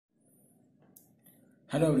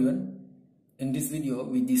Hello everyone. In this video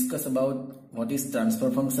we discuss about what is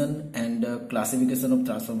transfer function and classification of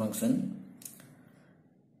transfer function.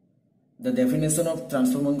 The definition of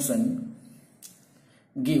transfer function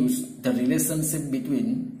gives the relationship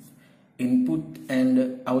between input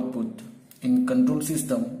and output. In control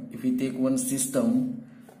system, if we take one system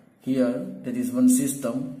here, that is one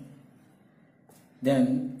system,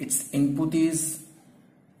 then its input is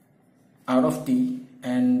R of t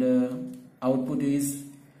and output is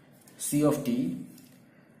C of t,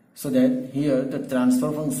 so that here the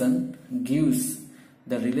transfer function gives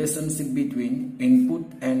the relationship between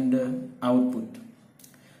input and output.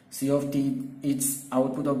 C of t is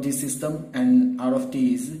output of this system and R of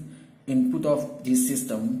t is input of this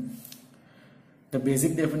system. The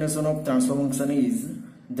basic definition of transfer function is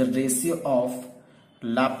the ratio of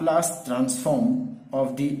Laplace transform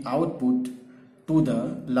of the output to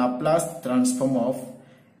the Laplace transform of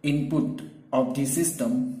input of the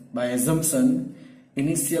system by assumption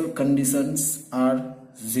initial conditions are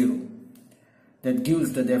 0. That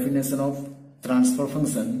gives the definition of transfer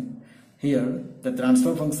function. Here the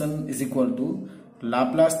transfer function is equal to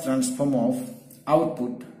Laplace transform of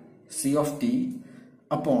output C of t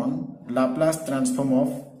upon Laplace transform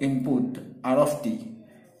of input R of t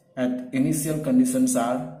at initial conditions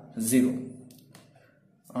are 0.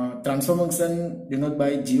 Transfer function denoted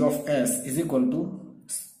by g of s is equal to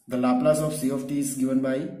the Laplace of c of t is given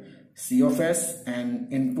by c of s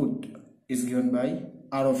and input is given by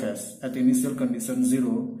R of s at initial condition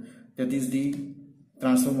 0. That is the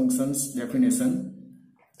transfer function's definition.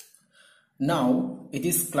 Now it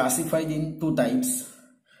is classified in two types: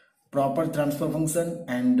 proper transfer function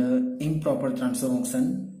and improper transfer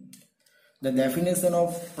function. The definition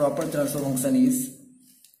of proper transfer function is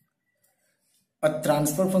a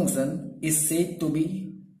transfer function is said to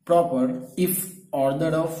be proper if order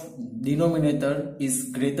of denominator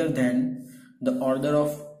is greater than the order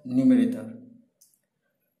of numerator.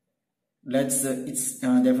 Let's its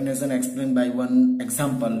definition explained by one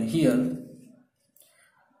example. Here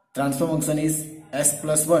transfer function is s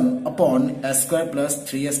plus 1 upon s square plus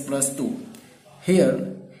 3s plus 2.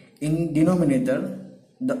 Here in denominator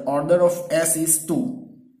the order of s is 2.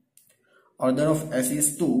 Order of s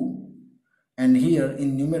is 2, and here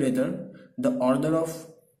in numerator the order of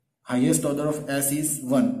highest order of s is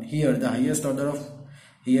 1. Here the highest order of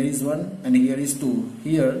here is 1 and here is 2.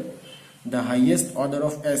 Here the highest order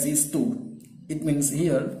of s is 2. It means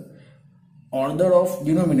here order of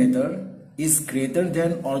denominator is greater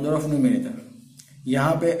than order of numerator.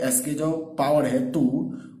 यहाँ पे s की जो power है 2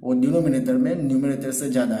 वो denominator में numerator से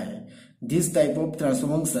ज्यादा है. This type of transfer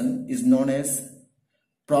function is known as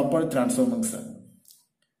proper transfer function.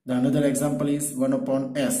 The another example is 1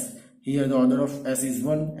 upon s. Here the order of s is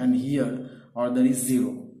 1 and here order is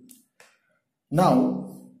 0. Now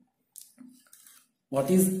what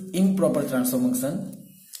is improper transfer function?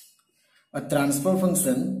 A transfer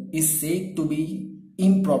function is said to be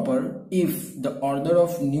improper if the order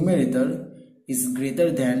of numerator is greater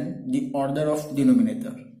than the order of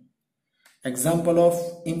denominator. Example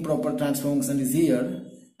of improper transfer function is here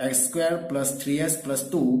x square plus 3s plus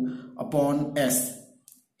 2 upon s.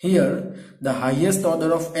 Here the highest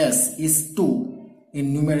order of s is 2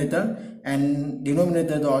 in numerator and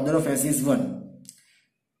denominator the order of s is 1.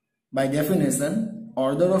 By definition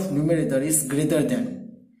order of numerator is greater than.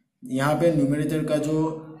 यहाँ पे numerator का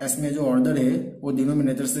जो s में जो order है वो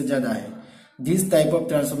denominator से ज़्यादा है. This type of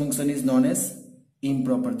transfer function is known as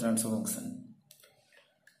improper transfer function.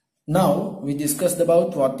 Now we discussed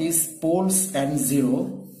about what is poles and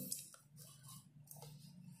zero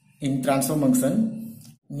in transfer function.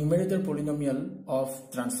 Numerator polynomial of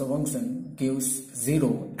transfer function gives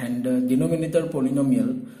 0 and denominator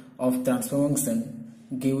polynomial of transfer function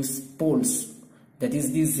gives poles, that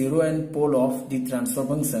is the 0 and pole of the transfer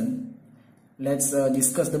function. Let's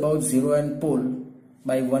discuss about 0 and pole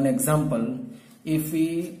by one example. If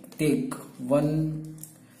we take one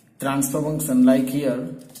transfer function like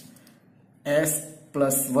here s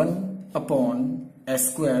plus 1 upon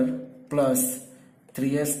s square plus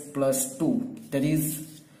 3s plus 2, that is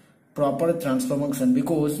proper transfer function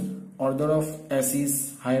because order of s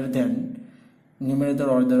is higher than numerator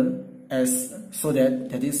order s, so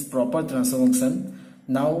that is proper transfer function.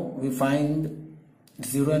 Now we find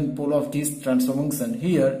 0 and pole of this transfer function.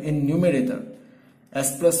 Here in numerator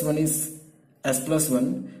s plus 1 is s plus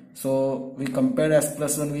 1, so we compare s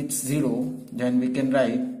plus 1 with 0, then we can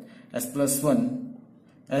write s plus 1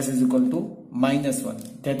 s is equal to minus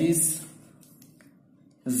 1, that is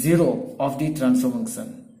 0 of the transfer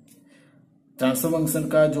function. Transfer function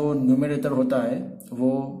का जो numerator होता है वो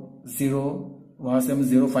 0, वहां से हम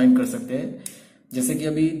 0 find कर सकते हैं. जैसे कि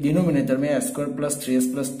अभी डिनोमिनेटर में s square plus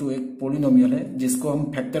 3s plus 2 एक पोलिनोमियल है, जिसको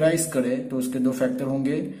हम फैक्टराइज करें तो उसके दो फैक्टर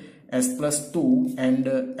होंगे s plus 2 and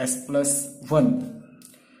s plus 1,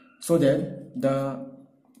 so that the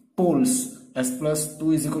poles s plus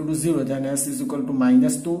 2 is equal to 0, then s is equal to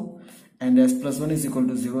minus 2, and s plus 1 is equal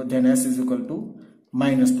to 0, then s is equal to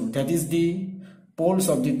minus 2. That is the poles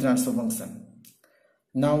of the transfer function.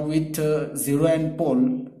 Now with 0 and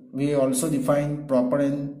pole, we also define proper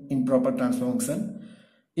and improper transfer function.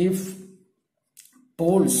 If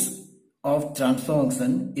poles of transfer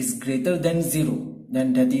function is greater than 0,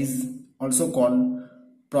 then that is also called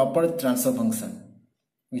proper transfer function,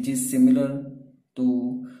 which is similar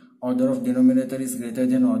to order of denominator is greater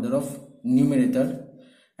than order of numerator.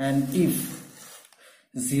 And if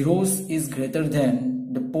zeros is greater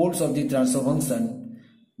than the poles of the transfer function,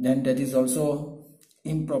 then that is also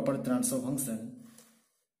improper transfer function.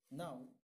 Now